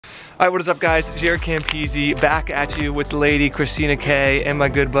Alright, what is up guys? JaretCampisi back at you with the lady Christina K and my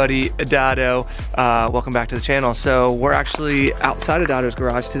good buddy Dado. Welcome back to the channel. So we're actually outside of Dado's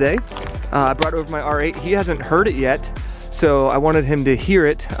garage today. I brought over my R8. He hasn't heard it yet, so I wanted him to hear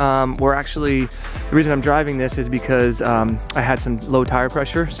it. The reason I'm driving this is because I had some low tire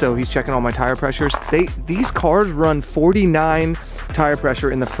pressure, so he's checking all my tire pressures. These cars run 49 tire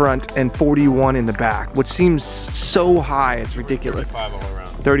pressure in the front and 41 in the back, which seems so high, it's ridiculous. 35 all around.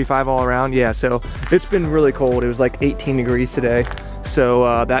 35 all around, yeah, so it's been really cold. It was like 18 degrees today,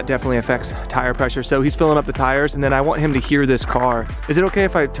 so that definitely affects tire pressure. So he's filling up the tires, and then I want him to hear this car. Is it okay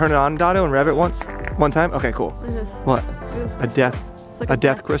if I turn it on, Dado, and rev it one time? Okay, cool. What is this? What? A death, like a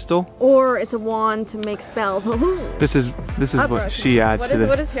death crystal? Or it's a wand to make spells. This is what she adds to this.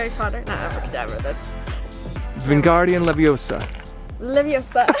 What is Harry Potter? Not abracadabra, that's... Wingardium Leviosa.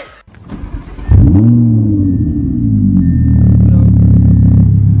 Leviosa.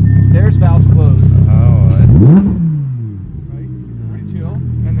 There's valves closed. Oh, that's right. Pretty chill.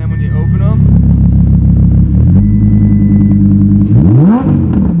 And then when you open them, hold on.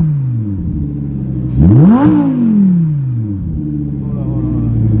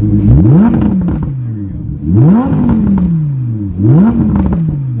 There we go.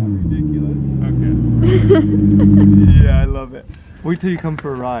 Ridiculous. Okay. Yeah, I love it. Wait till you come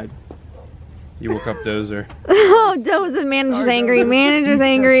for a ride. You woke up Dozer. Oh, Dozer, manager's angry. Manager's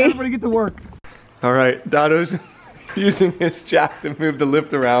angry. Everybody get to work. All right, Dado's using his jack to move the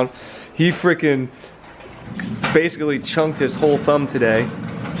lift around. He freaking basically chunked his whole thumb today.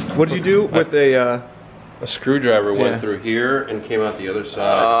 What did you do with a screwdriver went through here and came out the other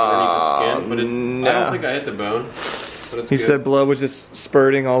side underneath the skin, but I don't think I hit the bone. But it's he said blood was just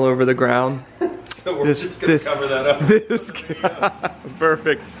spurting all over the ground. So we're just gonna cover that up. This guy,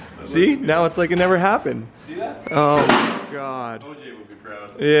 perfect. See, now it's like it never happened. See that? Oh my God. OJ would be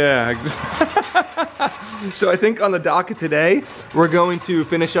proud. Yeah. So I think on the docket today, we're going to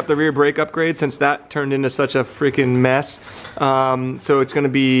finish up the rear brake upgrade since that turned into such a freaking mess. So it's gonna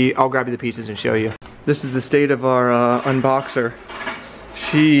be, I'll grab you the pieces and show you. This is the state of our unboxer.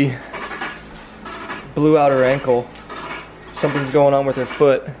 She blew out her ankle. Something's going on with her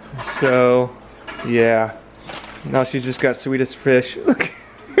foot. So yeah, now she's just got sweetest fish. Look.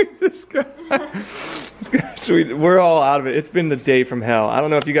 This guy's sweet. We're all out of it. It's been the day from hell. I don't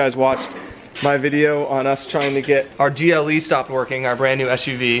know if you guys watched my video on us trying to get our GLE stopped working, our brand new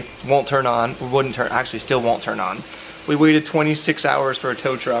SUV. Won't turn on. Actually still won't turn on. We waited 26 hours for a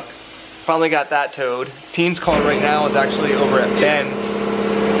tow truck. Finally got that towed. Teen's car right now is actually over at Ben's.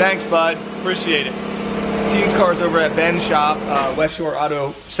 Thanks, bud. Appreciate it. Teen's car is over at Ben's shop, West Shore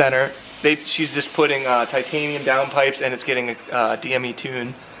Auto Center. She's just putting titanium downpipes and it's getting a DME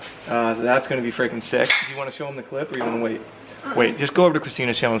tune. So that's gonna be freaking sick. Do you wanna show them the clip or you wanna wait? Wait, just go over to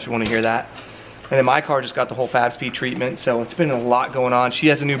Christina's channel if you wanna hear that. And then my car just got the whole Fab Speed treatment, so it's been a lot going on. She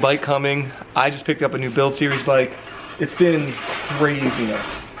has a new bike coming. I just picked up a new Build Series bike. It's been craziness.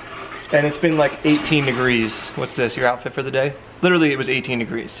 And it's been like 18 degrees. What's this, your outfit for the day? Literally it was 18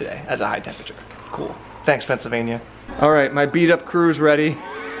 degrees today as a high temperature. Cool. Thanks, Pennsylvania. All right, my beat up crew's ready.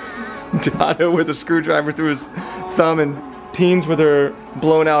 Dado with a screwdriver through his thumb and Teens with her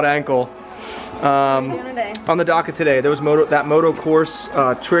blown out ankle. On the docket today, there was that moto course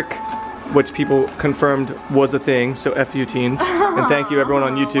trick, which people confirmed was a thing, so F you Teens. And thank you everyone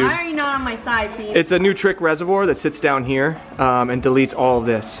on YouTube. Why are you not on my side, Pete? It's a new trick reservoir that sits down here and deletes all of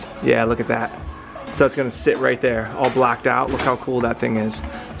this. Yeah, look at that. So it's gonna sit right there, all blacked out. Look how cool that thing is.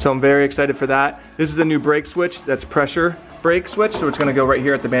 So I'm very excited for that. This is a new brake switch that's pressure brake switch, so it's gonna go right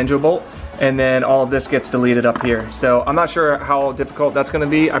here at the banjo bolt, and then all of this gets deleted up here. So I'm not sure how difficult that's gonna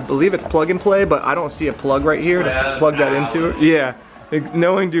be. I believe it's plug and play, but I don't see a plug right here to plug that into it. Yeah,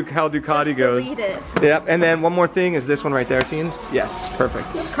 knowing how Ducati goes. Delete it. Yep, and then one more thing is this one right there, Teens. Yes,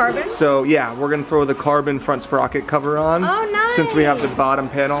 perfect. It's carbon? So yeah, we're gonna throw the carbon front sprocket cover on. Oh, nice. Since we have the bottom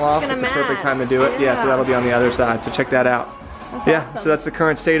panel off, it's a perfect time to do it. Yeah, so that'll be on the other side, so check that out. That's awesome. So that's the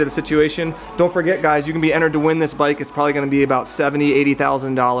current state of the situation. Don't forget guys, you can be entered to win this bike. It's probably gonna be about $70,000,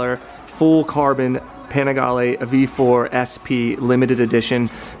 $80,000 full carbon Panigale V4 SP limited edition.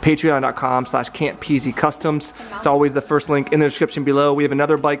 Patreon.com/CampPisi Customs. It's always the first link in the description below. We have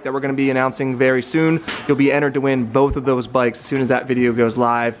another bike that we're gonna be announcing very soon. You'll be entered to win both of those bikes as soon as that video goes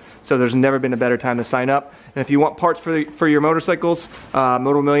live. So there's never been a better time to sign up. And if you want parts for your motorcycles,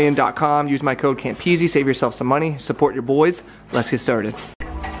 motomillion.com, use my code CampPisi, save yourself some money, support your boys. Let's get started.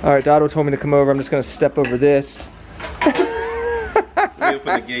 All right, Dado told me to come over. I'm just gonna step over this. Let me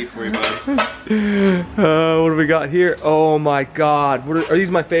open the gate for you, bud. What do we got here? Oh my God, are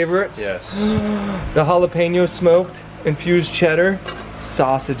these my favorites? Yes. The jalapeno smoked infused cheddar.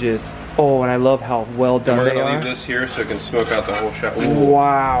 sausages. Oh, and I love how well done We're they gonna are. leave this here so it can smoke out the whole shop.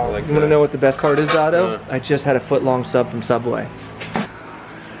 Wow. Like you want to know what the best part is, Dotto? Uh. I just had a foot-long sub from Subway.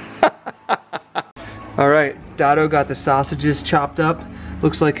 All right, Dotto got the sausages chopped up.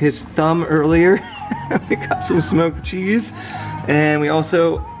 Looks like his thumb earlier. We got some smoked cheese. And we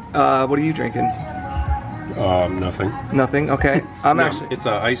also, what are you drinking? Nothing. Nothing, okay. It's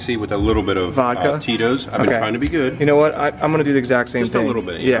icy with a little bit of vodka. Tito's. I've been trying to be good. You know what? I'm gonna do the exact same thing. Just a little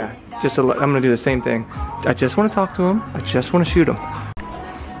bit. Yeah, I'm gonna do the same thing. I just want to talk to him. I just want to shoot him.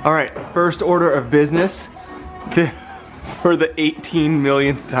 All right, first order of business. For the 18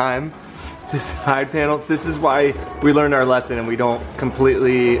 millionth time, this side panel. This is why we learned our lesson and we don't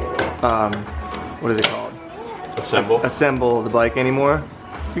completely, what is it called? Assemble the bike anymore.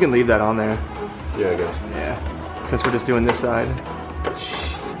 You can leave that on there. Yeah, I guess. Yeah, since we're just doing this side.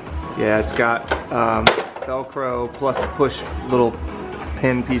 Jeez. Yeah, it's got Velcro plus push little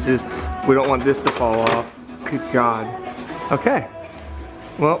pin pieces. We don't want this to fall off. Good God. Okay.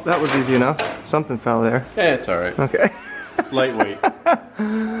 Well, that was easy enough. Something fell there. Yeah, it's all right. Okay. Lightweight.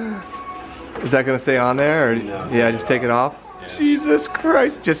 Is that gonna stay on there, or no. Yeah, just take it off? Yeah. Jesus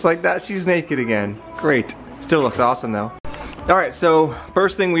Christ, just like that, she's naked again. Great. Still looks awesome though. All right, so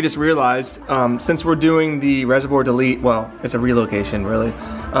first thing we just realized, since we're doing the reservoir delete, well, it's a relocation really,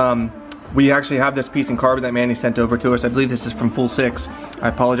 we actually have this piece in carbon that Manny sent over to us. I believe this is from Full 6. I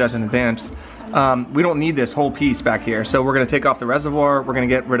apologize in advance. We don't need this whole piece back here, so we're gonna take off the reservoir, we're gonna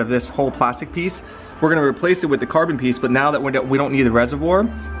get rid of this whole plastic piece, we're gonna replace it with the carbon piece, but now that we don't need the reservoir,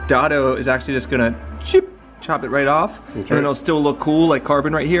 Dotto is actually just gonna chop it right off, and then it'll still look cool like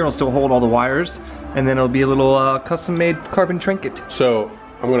carbon right here, it'll still hold all the wires, and then it'll be a little custom-made carbon trinket. So,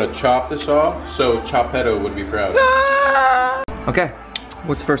 I'm gonna chop this off, so Choppetto would be proud. Okay,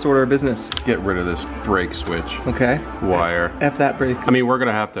 what's the first order of business? Get rid of this brake switch. Okay. Wire. F that brake. I mean, we're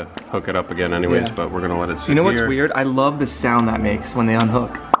gonna have to hook it up again anyways, Yeah. but we're gonna let it sit You know what's here. weird? I love the sound that makes when they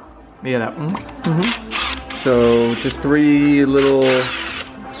unhook. Yeah, that. So just 3 little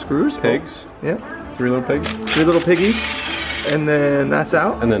screws. Pigs. Oh, yeah. 3 little pigs. 3 little piggies, and then that's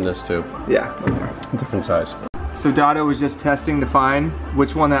out. And then this too. Yeah. Different size. So Dotto was just testing to find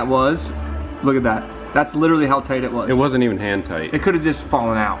which one that was. Look at that. That's literally how tight it was. It wasn't even hand tight. It could have just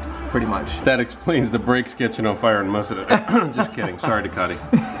fallen out, pretty much. That explains the brakes catching on fire and most of it. Just kidding. Sorry to Cuddy.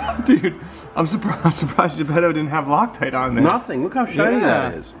 Dude, I'm surprised Geppetto didn't have Loctite on there. Nothing. Look how shiny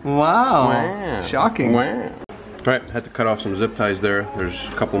that is. Wow. Wow. Shocking. Wow. All right, had to cut off some zip ties there. There's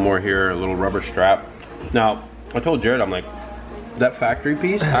a couple more here, a little rubber strap. Now, I told Jared, I'm like, that factory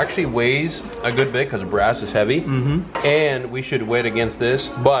piece actually weighs a good bit because brass is heavy. And we should weigh it against this,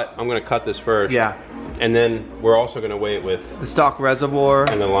 but I'm gonna cut this first. Yeah. And then we're also gonna weigh it with The stock reservoir.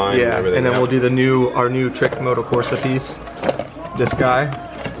 and the line and everything. and then yeah. we'll do our new Trick Moto Corsa piece. This guy,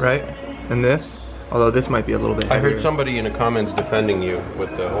 right? And this. Although this might be a little bit I heavier. heard somebody in the comments defending you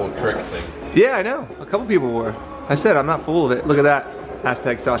with the whole trick thing. Yeah, I know. A couple people were. I said I'm not full of it. Look at that.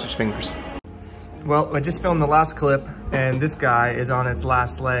 Hashtag sausage fingers. Well, I just filmed the last clip, and this guy is on its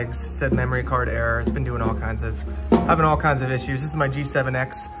last legs. Said memory card error. It's been doing having all kinds of issues. This is my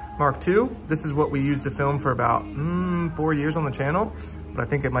G7X Mark II. This is what we used to film for about 4 years on the channel, but I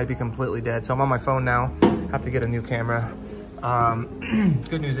think it might be completely dead. So I'm on my phone now. Have to get a new camera.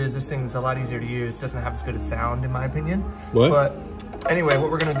 Good news is this thing's a lot easier to use. It doesn't have as good a sound, in my opinion. What? But anyway, what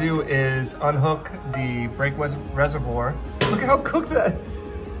we're gonna do is unhook the brake reservoir. Look at how cooked that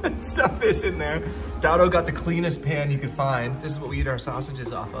stuff is in there. Dotto got the cleanest pan you could find. This is what we eat our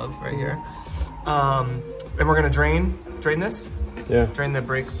sausages off of right here. And we're gonna drain this. Yeah. Drain the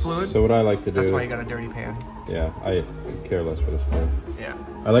brake fluid. So what I like to do. That's why you got a dirty pan. Yeah, I could care less for this pan. Yeah.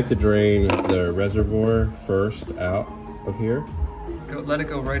 I like to drain the reservoir first out of here. Let it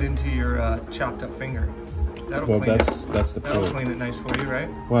go right into your chopped up finger. That'll Well, clean that's the That'll point. clean it nice for you, right?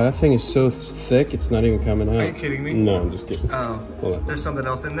 Wow, that thing is so thick, it's not even coming out. Are you kidding me? No, I'm just kidding. Oh, Hold on. there's something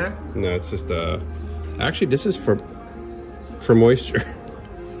else in there? No, it's just actually this is for moisture.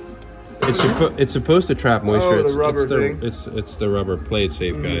 It's supposed to trap moisture. Oh, the rubber thing. It's the rubber. Play it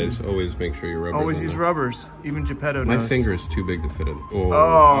safe, guys. Always make sure your rubber. Always use rubbers. Even Geppetto knows. My finger is too big to fit it. Oh,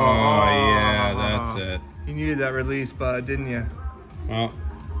 yeah, that's it. You needed that release, bud, didn't you? Well,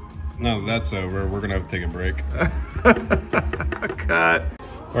 now that that's over, we're gonna have to take a break. Cut.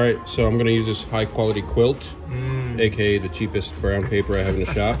 All right, so I'm gonna use this high quality quilt, aka the cheapest brown paper I have in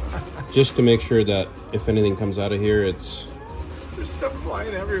the shop, just to make sure that if anything comes out of here, it's There's stuff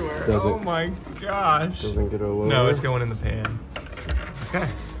flying everywhere. Does Oh it? my gosh. doesn't get all over. No, it's going in the pan. Okay.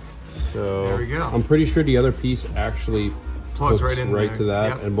 So There we go. I'm pretty sure the other piece actually Plugs hooks right in right there. to that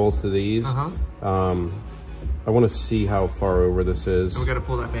Yep. and bolts to these. I want to see how far over this is. We got to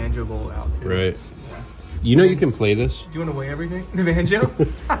pull that banjo bolt out too. Right. Yeah. You know you can play this. Do you want to weigh everything? The banjo?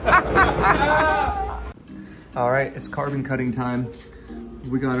 All right, it's carbon cutting time.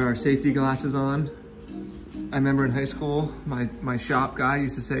 We got our safety glasses on. I remember in high school, my shop guy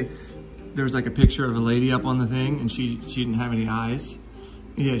used to say, there was like a picture of a lady up on the thing and she didn't have any eyes.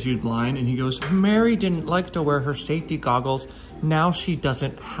 Yeah, she was blind. And he goes, Mary didn't like to wear her safety goggles. Now she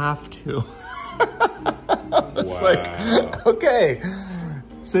doesn't have to. It's like, okay.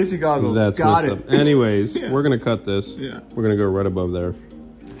 Safety goggles, That's got it. Anyways, we're gonna cut this. Yeah. We're gonna go right above there.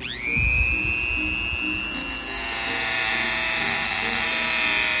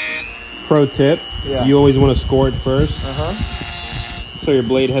 Pro tip, you always want to score it first. So your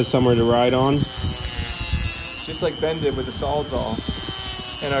blade has somewhere to ride on. Just like Ben did with the Sawzall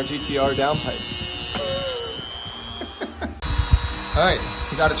and our GTR downpipes. All right,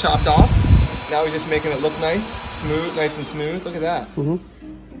 we got it chopped off. Now we're just making it look nice, smooth, nice and smooth. Look at that.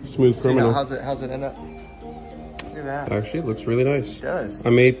 Smooth criminal. How's it end up? Look at that. Actually, it looks really nice. It does. I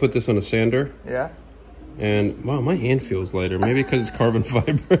may put this on a sander. Yeah. And wow, my hand feels lighter. Maybe because it's carbon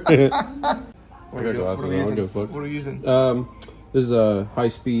fiber. What are we using? This is a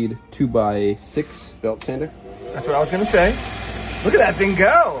high-speed 2x6 belt sander. That's what I was gonna say. Look at that thing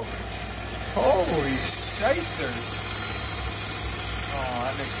go! Holy shysters! Oh,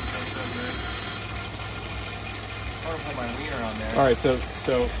 that makes me feel so good. I want to put my wiener on there. All right,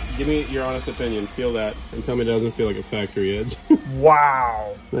 so give me your honest opinion. Feel that, and tell me it doesn't feel like a factory edge.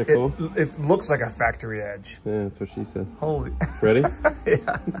 Wow! Isn't that cool? It looks like a factory edge. Yeah, that's what she said. Holy. Ready?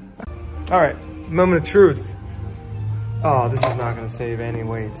 Yeah. All right, moment of truth. Oh, this is not gonna save any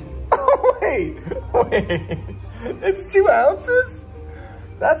weight. Oh, wait. It's 2 ounces?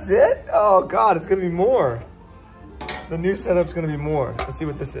 That's it? Oh God, it's gonna be more. The new setup's gonna be more. Let's see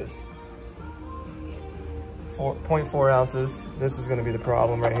what this is. 0.4 ounces. This is gonna be the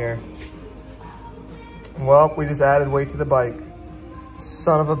problem right here. Well, we just added weight to the bike.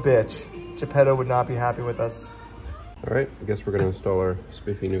 Son of a bitch. Geppetto would not be happy with us. All right, I guess we're gonna install our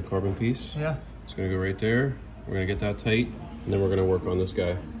spiffy new carbon piece. Yeah. It's gonna go right there. We're gonna get that tight, and then we're gonna work on this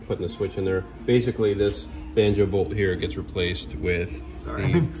guy, putting the switch in there. Basically, this banjo bolt here gets replaced with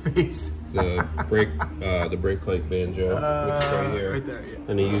the brake plate banjo, which is right here. Right there, yeah.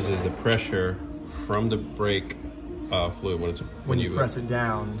 And it uses the pressure from the brake fluid when you press it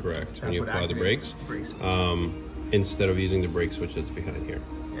down. Correct. When you apply the brakes. Instead of using the brake switch that's behind here.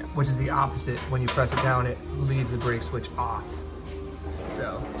 Yeah, which is the opposite. When you press it down, it leaves the brake switch off.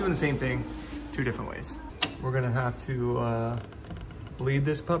 So, doing the same thing, 2 different ways. We're gonna have to bleed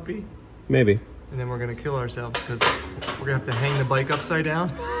this puppy. Maybe. And then we're gonna kill ourselves because we're gonna have to hang the bike upside down.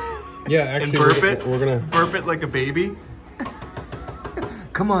 Yeah, actually, and we're gonna burp it like a baby.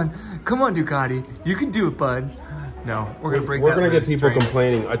 Come on, Ducati, you can do it, bud. No, we're gonna break. We're gonna get people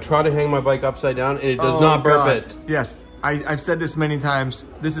complaining. I try to hang my bike upside down and it does not burp it. Yes, I've said this many times.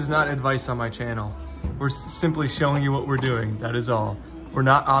 This is not advice on my channel. We're simply showing you what we're doing. That is all. We're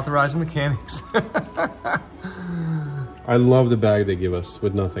not authorized mechanics. I love the bag they give us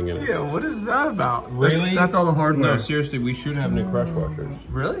with nothing in it. Yeah, what is that about? Really? That's all the hardware. No, seriously, we should have new crush washers.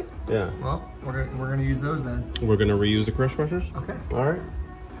 Really? Yeah. Well, we're gonna use those then. We're gonna reuse the crush washers? Okay. All right.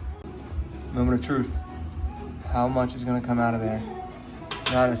 Moment of truth. How much is gonna come out of there?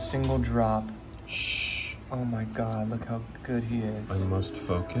 Not a single drop. Shh. Oh my God, look how good he is. I must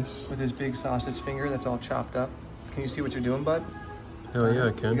focus. With his big sausage finger that's all chopped up. Can you see what you're doing, bud? Hell yeah,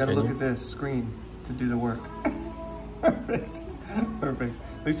 I can. You gotta look at this screen to do the work. Perfect. Perfect.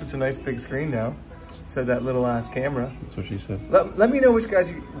 At least it's a nice big screen now. Instead of that little ass camera. That's what she said. Let me know which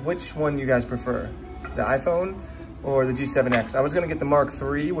one you guys prefer. The iPhone or the G7X. I was gonna get the Mark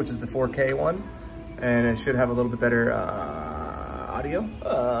III, which is the 4K one. And it should have a little bit better audio.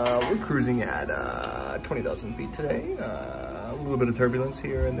 We're cruising at 20,000 feet today. A little bit of turbulence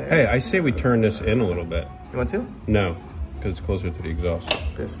here and there. Hey, I say we turn this in a little bit. You want to? No, because it's closer to the exhaust.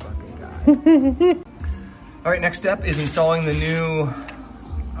 This fucking guy. All right, next step is installing the new,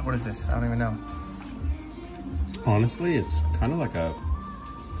 what is this? I don't even know. Honestly, it's kind of like a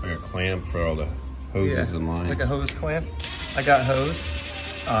clamp for all the hoses and lines. Like a hose clamp. I got hose.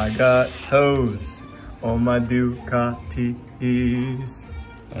 On my Ducatis.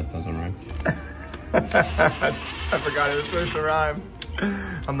 That doesn't rhyme. I forgot it was supposed to rhyme.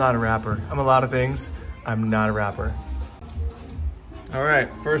 I'm not a rapper. I'm a lot of things. I'm not a rapper. All right,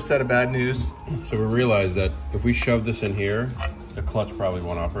 first set of bad news. So we realized that if we shove this in here, the clutch probably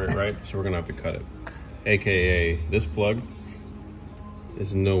won't operate right, so we're gonna have to cut it. AKA, this plug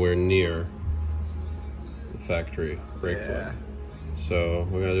is nowhere near the factory brake plug. So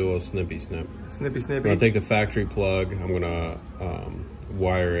we're gonna do a little snippy snip. Snippy I'm snippy. gonna take the factory plug. I'm gonna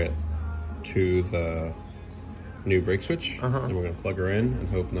wire it to the new brake switch. And we're gonna plug her in and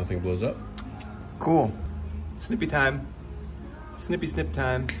hope nothing blows up. Cool. Snippy time. Snippy snip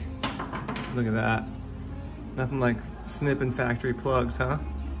time. Look at that. Nothing like snipping factory plugs, huh?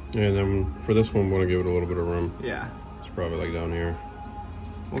 And then for this one, we're gonna give it a little bit of room. Yeah. It's probably like down here.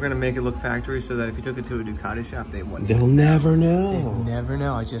 We're gonna make it look factory so that if you took it to a Ducati shop, they wouldn't. They'll never know. They'd never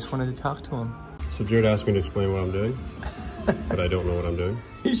know. I just wanted to talk to him. So Jared asked me to explain what I'm doing, but I don't know what I'm doing.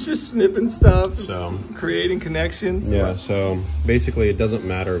 He's just snipping stuff, So creating connections. yeah, so basically it doesn't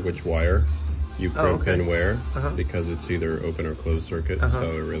matter which wire you crimp in where, because it's either open or closed circuit,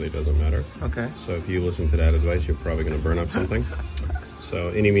 so it really doesn't matter. Okay. So if you listen to that advice, you're probably gonna burn up something.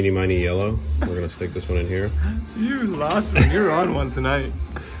 So eeny, meeny, miny, yellow. We're gonna stick this one in here. You lost me. You're on one tonight.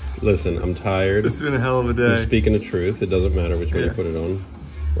 Listen, I'm tired. It's been a hell of a I'm day. speaking the truth. It doesn't matter which one you put it on.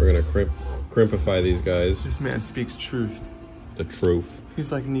 We're gonna crimpify these guys. This man speaks truth. The truth.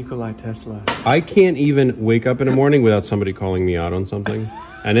 He's like Nikolai Tesla. I can't even wake up in the morning without somebody calling me out on something.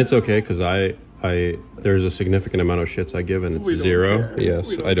 And it's okay, because there's a significant amount of shits I give, and it's We don't 0. care. Yes,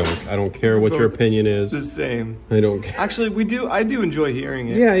 We don't I don't care what your opinion is. The same. I don't care. Actually, I do enjoy hearing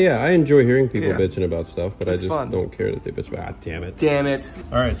it. Yeah, I enjoy hearing people bitching about stuff, but It's I just fun. don't care that they bitch about. Ah, damn it. Damn it.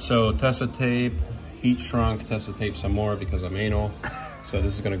 All right, so Tessa tape, heat shrunk, Tessa tape some more because I'm anal. So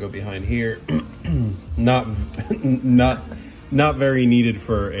this is gonna go behind here. not very needed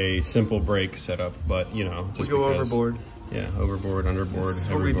for a simple brake setup, but you know, just We go because, overboard. Yeah, overboard, underboard. This is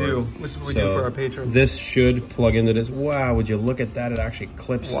what we do. This is what we do for our patrons. This should plug into this. Wow, would you look at that? It actually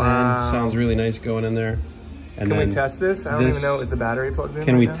clips in. Sounds really nice going in there. And Can then we test this? I don't even know. Is the battery plugged in?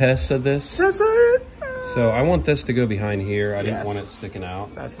 Can right we now? test this? Test it. So I want this to go behind here. I didn't Yes. want it sticking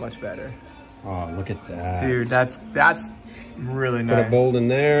out. That's much better. Oh, look at that. Dude, that's really nice. Put a bolt in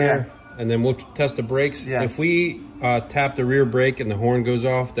there, and then we'll test the brakes. Yes. If we tap the rear brake and the horn goes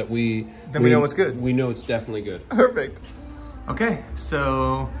off, then we know it's good. We know it's definitely good. Perfect. Okay,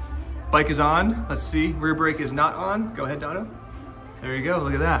 so bike is on. Let's see. Rear brake is not on. Go ahead, Dono. There you go.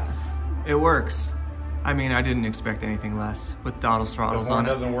 Look at that. It works. I mean, I didn't expect anything less with Doddle's throttles The horn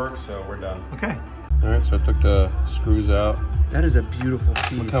on it. doesn't work, so we're done. Okay. All right, so I took the screws out. That is a beautiful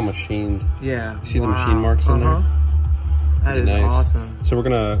piece. Look how machined. Yeah. You see the machine marks in there? That is Nice. awesome. So we're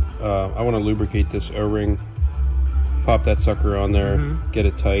gonna, I wanna lubricate this O-ring, pop that sucker on there, get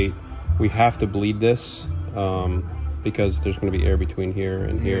it tight. We have to bleed this because there's gonna be air between here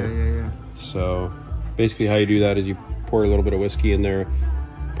and here. Yeah. So basically how you do that is you pour a little bit of whiskey in there,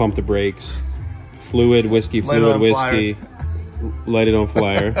 pump the brakes, fluid, whiskey, fluid, whiskey, light it on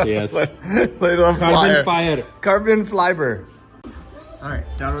fire. Yes. Light it on Carbon fire. Carbon fiber. All right,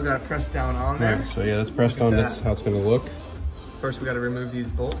 Dono got it pressed down on there. Right, so yeah, that's pressed on. That's how it's gonna look. First, we got to remove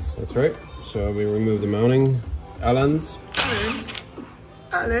these bolts. That's right. So we remove the mounting Allens.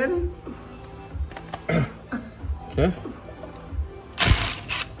 Allen. Okay.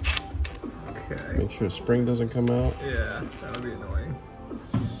 Okay. Make sure the spring doesn't come out. Yeah, that'll be annoying.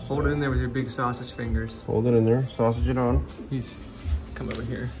 Hold it in there with your big sausage fingers. Hold it in there. Sausage it on. Come over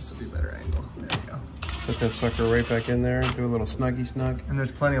here. This will be a better angle. There we go. Put that sucker right back in there. Do a little snuggy snug. And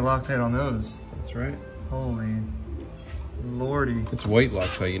there's plenty of Loctite on those. That's right. Holy lordy. It's white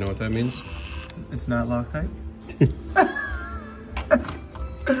Loctite. You know what that means? It's not Loctite?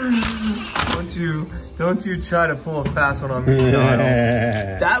 Don't you try to pull a fast one on me, Donald.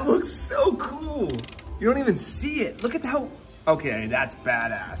 That looks so cool. You don't even see it. Look at how, okay, that's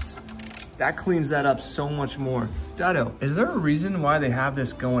badass. That cleans that up so much more. Dado, is there a reason why they have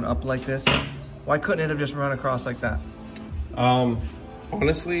this going up like this? Why couldn't it have just run across like that?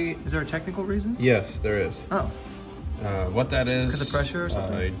 Honestly, Is there a technical reason? yes, there is. Oh, What that is? because of pressure or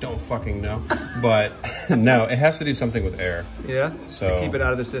something? I don't fucking know. But no, it has to do something with air. Yeah? So- to keep it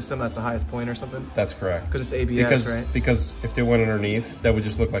out of the system, that's the highest point or something? That's correct. Because it's ABS, right? Because if they went underneath, that would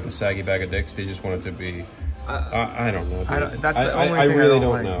just look like a saggy bag of dicks. They just want it to be. I don't know. Dude. That's the only I thing really I don't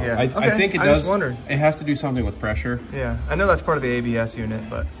don't like. know. Yeah. I Okay, think it I does. just wondered. It has to do something with pressure. Yeah, I know that's part of the ABS unit,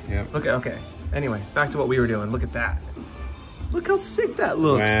 but Yep. look at, okay. Anyway, back to what we were doing. Look at that. Look how sick that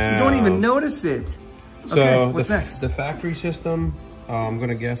looks. Wow. You don't even notice it. So Okay, what's the, next? The factory system, I'm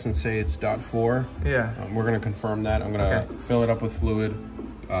gonna guess and say it's .4. Yeah. We're gonna confirm that. I'm gonna fill it up with fluid.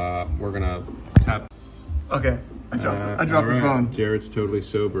 We're gonna tap. Okay, I dropped the Alright. phone. Jared's totally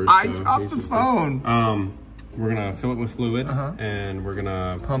sober. I so dropped he's the just phone. We're gonna fill it with fluid, and we're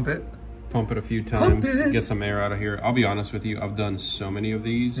gonna Pump it. pump it a few times, it. get some air out of here. I'll be honest with you, I've done so many of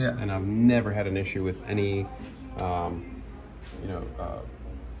these, and I've never had an issue with any,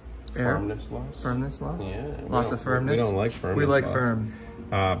 Air? Firmness loss. Firmness loss? Yeah. Loss of firmness? We don't like firmness We like loss. firm.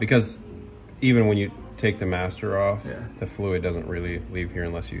 Because even when you take the master off, Yeah. the fluid doesn't really leave here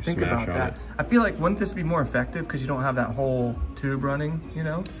unless you Think smash about on that. it. I feel like, wouldn't this be more effective because you don't have that whole tube running, you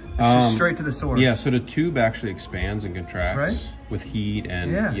know? It's just straight to the source. Yeah, so the tube actually expands and contracts Right? with heat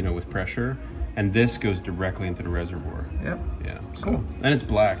and, you know, with pressure. And this goes directly into the reservoir. Yep. Yeah, so. Cool. And it's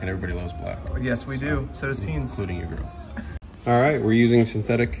black, and everybody loves black. Yes, we do. So does teens. Including your girl. All right, we're using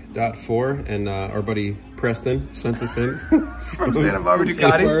synthetic .4, and our buddy Preston sent this in. From Santa Barbara,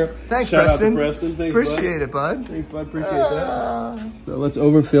 Ducati. Thanks, Shout Preston. out to Preston. Thanks, Appreciate it, bud. Thanks, bud. Appreciate that. So let's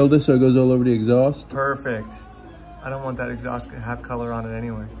overfill this so it goes all over the exhaust. Perfect. I don't want that exhaust to have color on it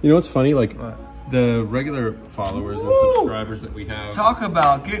anyway. You know what's funny? Like, What? the regular followers and subscribers that we have. Talk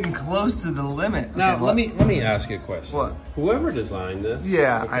about getting close to the limit. Now, Okay, let me ask you a question. What? Whoever designed this.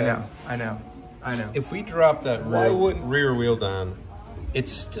 Yeah, okay, I know. If we drop that Why wouldn't- rear wheel down,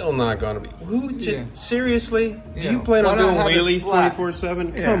 it's still not going to be. Who just Yeah. seriously? Yeah. Do you plan Why on not doing have it wheelies flat?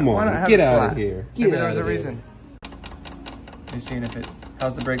 24/7? Yeah, Come why not on, have get it out flat? of here. Maybe Get there's out a of here. reason. You seeing if it?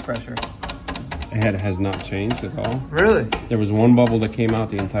 How's the brake pressure? It has not changed at all. Really? There was one bubble that came out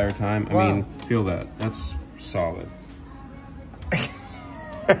the entire time. Wow. I mean, feel that. That's solid.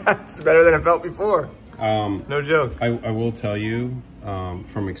 It's better than it felt before. No joke. I will tell you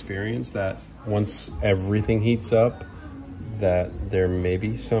from experience that once everything heats up, that there may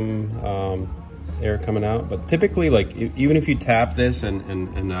be some air coming out. But typically, like even if you tap this and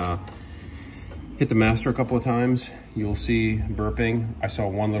hit the master a couple of times, you'll see burping. I saw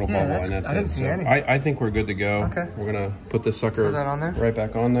one little bubble, and that's I didn't it. see So any. I think we're good to go. Okay. We're gonna put this sucker Throw that on there? right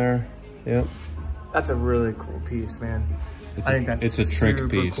back on there. Yep. That's a really cool piece, man. I think that's it's a trick super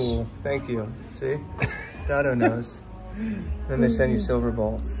piece. cool. Thank you. See? Dado knows. Then they send you silver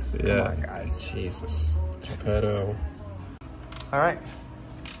bolts. Yeah. Come on, guys. Jesus. Geppetto. All right.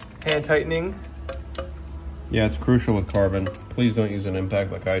 Hand tightening. Yeah, it's crucial with carbon. Please don't use an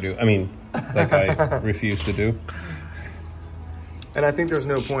impact like I do. I mean, like I refuse to do. And I think there's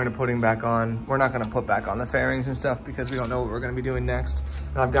no point of putting back on. We're not going to put back on the fairings and stuff because we don't know what we're going to be doing next.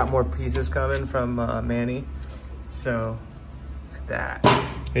 And I've got more pieces coming from Manny. So, look at that.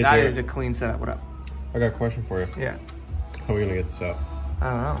 Hey, That Jaret. is a clean setup. What up? I got a question for you. Yeah. How are we gonna get this out? I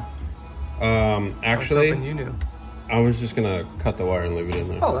don't know. Actually, I was hoping you knew. I was just gonna cut the wire and leave it in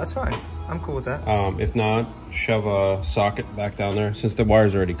there. Oh, that's fine. I'm cool with that. If not, shove a socket back down there. Since the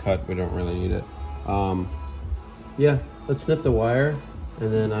wire's already cut, we don't really need it. Yeah, let's snip the wire,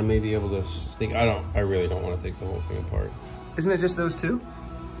 and then I may be able to sneak. I really don't want to take the whole thing apart. Isn't it just those two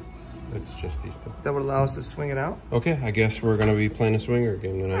It's just these two. that would allow us to swing it out? Okay, I guess we're gonna be playing a swinger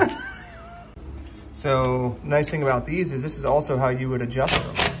game tonight. So, nice thing about these is this is also how you would adjust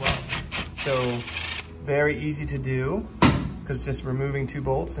them as well. So, very easy to do because it's just removing two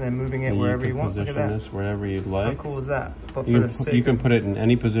bolts and then moving it wherever you want. Look at Position that. this wherever you'd How like. cool is that? But for You the can, sake you can put it in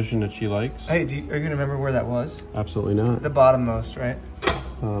any position that she likes. Hey, are you gonna remember where that was? Absolutely not. The bottommost, right?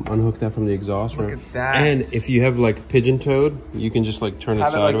 Unhook that from the exhaust. Look right? at that. And if you have like pigeon toed, you can just like turn it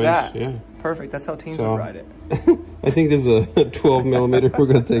Have it like sideways. that. Yeah. Perfect. That's how teens So- would ride it. I think there's a 12 millimeter. We're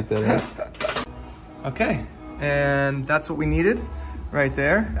gonna take that out. Okay, and that's what we needed right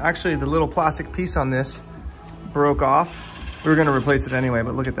there. Actually, the little plastic piece on this broke off. We were gonna replace it anyway,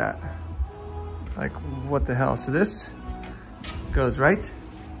 but look at that. Like, what the hell? So this goes right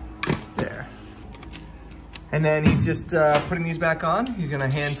there. And then he's just putting these back on. He's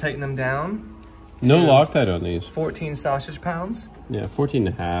gonna hand tighten them down. No Loctite on these. 14 sausage pounds. Yeah, 14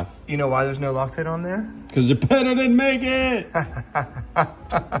 and a half. You know why there's no Loctite on there? Because Geppetto didn't make it.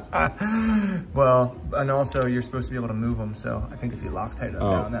 Well, and also you're supposed to be able to move them, so I think if you Loctite them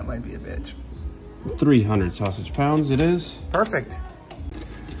Oh. down, that might be a bitch. 300 sausage pounds it is. Perfect.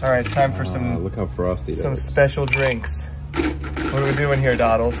 All right, it's time for some Look how frosty that is. special drinks. What are we doing here,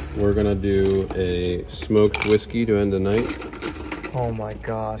 Doddles? We're gonna do a smoked whiskey to end the night. Oh my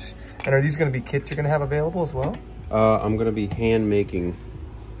gosh. And are these gonna be kits you're gonna have available as well? I'm gonna be hand making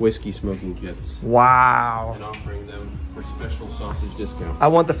whiskey smoking kits Wow. and offering them for special sausage discount. I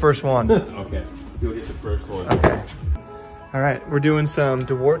want the first one. Okay, you'll get the first one. Okay. All right, we're doing some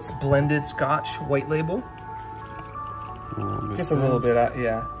DeWart's blended Scotch white label. Just a little bit,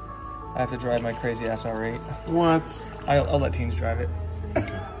 yeah. I have to drive my crazy ass R8. What? I'll let teens drive it.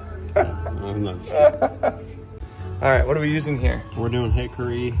 I'm not just kidding. All right, what are we using here? We're doing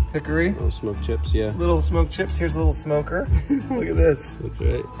hickory. Hickory? Oh, smoked chips, yeah. Little smoked chips. Here's a little smoker. Look at this. That's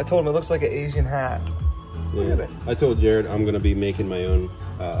right. I told him it looks like an Asian hat. Yeah. at it. I told Jared I'm gonna be making my own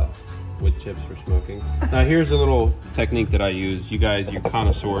wood chips for smoking. Now here's a little technique that I use. You guys, you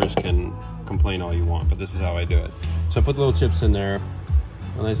connoisseurs can complain all you want, but this is how I do it. So I put the little chips in there,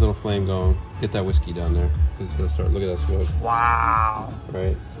 a nice little flame going. Get that whiskey down there. It's gonna start. Look at that smoke. Wow.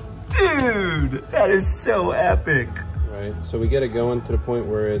 Right. Dude, that is so epic. Right. So we get it going to the point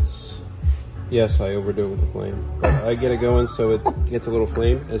where it's. Yes, I overdo it with the flame, but I get it going so it gets a little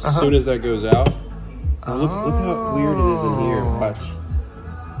flame. As soon as that goes out, look how weird it is in here. Watch.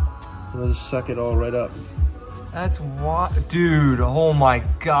 I'll just suck it all right up. That's what, dude. Oh my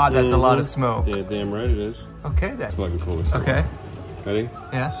God, that's a lot of smoke. Yeah, damn right it is. Okay then. It's fucking cool. Okay. Ready?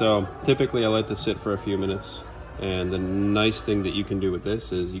 Yeah. So typically I let this sit for a few minutes, and the nice thing that you can do with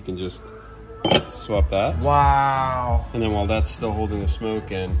this is you can just swap that. Wow. And then while that's still holding the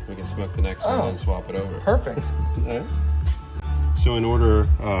smoke in, we can smoke the next one and swap it over. Perfect. All right. So in order,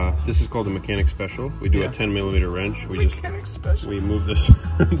 this is called the mechanic special. We do a 10mm wrench. We we move this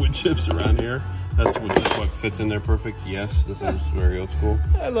wood chips around here. That's just what fits in there perfect. Yes, this is very old school.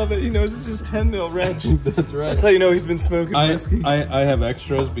 I love it. He knows it's just 10mm wrench. That's right. That's how you know he's been smoking whiskey. I have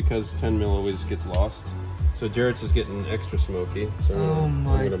extras because 10mm always gets lost. So Jaret's is getting extra smoky. So I'm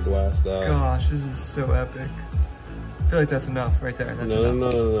gonna blast that. Gosh, this is so epic. I feel like that's enough right there. That's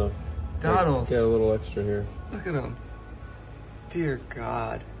enough. No. Doddles. Get a little extra here. Look at him. Dear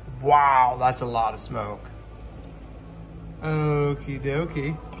God. Wow, that's a lot of smoke. Okie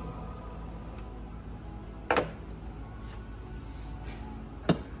dokie.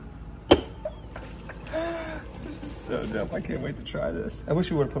 This is so dope. I can't wait to try this. I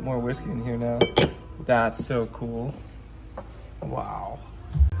wish we would have put more whiskey in here now. That's so cool. Wow.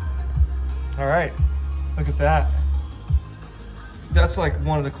 All right, look at that. That's like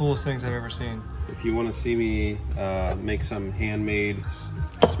one of the coolest things I've ever seen. If you want to see me make some handmade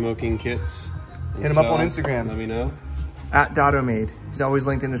smoking kits, hit him up on Instagram. Let me know. At Dottomade. He's always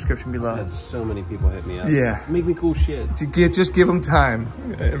linked in the description below. I had so many people hit me up. Yeah. Make me cool shit. Just give him time.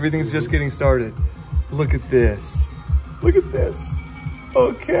 Everything's just getting started. Look at this. Look at this.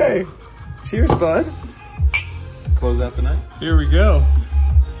 Okay. Cheers, bud. Close out the night. Here we go.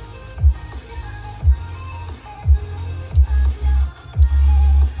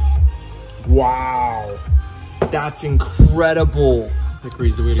 Wow. That's incredible.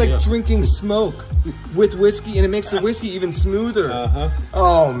 It's like drinking smoke with whiskey, and it makes the whiskey even smoother.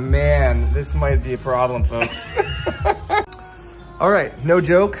 Oh man, this might be a problem, folks. All right, no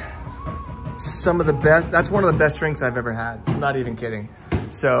joke. Some of the best, that's one of the best drinks I've ever had. I'm not even kidding.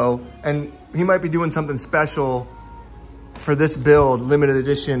 So, and he might be doing something special for this build, limited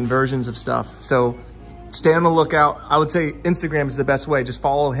edition versions of stuff. So stay on the lookout. I would say Instagram is the best way. Just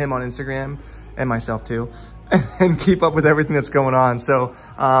follow him on Instagram, and myself too, and keep up with everything that's going on. So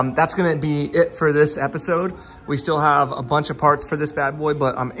that's gonna be it for this episode. We still have a bunch of parts for this bad boy,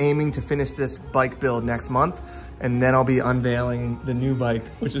 but I'm aiming to finish this bike build next month. And then I'll be unveiling the new bike,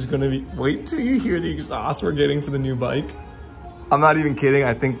 which is gonna be, wait till you hear the exhaust we're getting for the new bike. I'm not even kidding.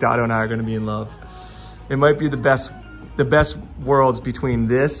 I think Dotto and I are gonna be in love. It might be the best worlds between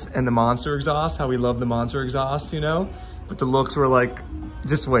this and the Monster exhaust, how we love the Monster exhaust, you know? But the looks were like,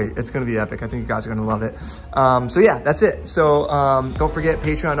 just wait, it's gonna be epic. I think you guys are gonna love it. So yeah, that's it. So don't forget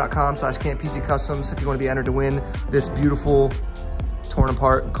patreon.com/CampPC Customs if you wanna be entered to win this beautiful torn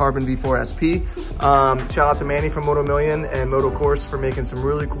apart carbon V4 SP. Shout out to Manny from Moto Million and Moto Course for making some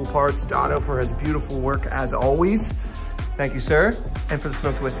really cool parts. Dotto for his beautiful work as always. Thank you, sir. And for the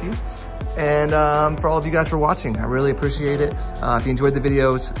smoked whiskey. And for all of you guys for watching, I really appreciate it. If you enjoyed the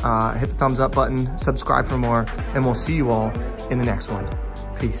videos, hit the thumbs up button, subscribe for more, and we'll see you all in the next one.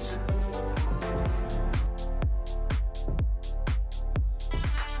 Peace.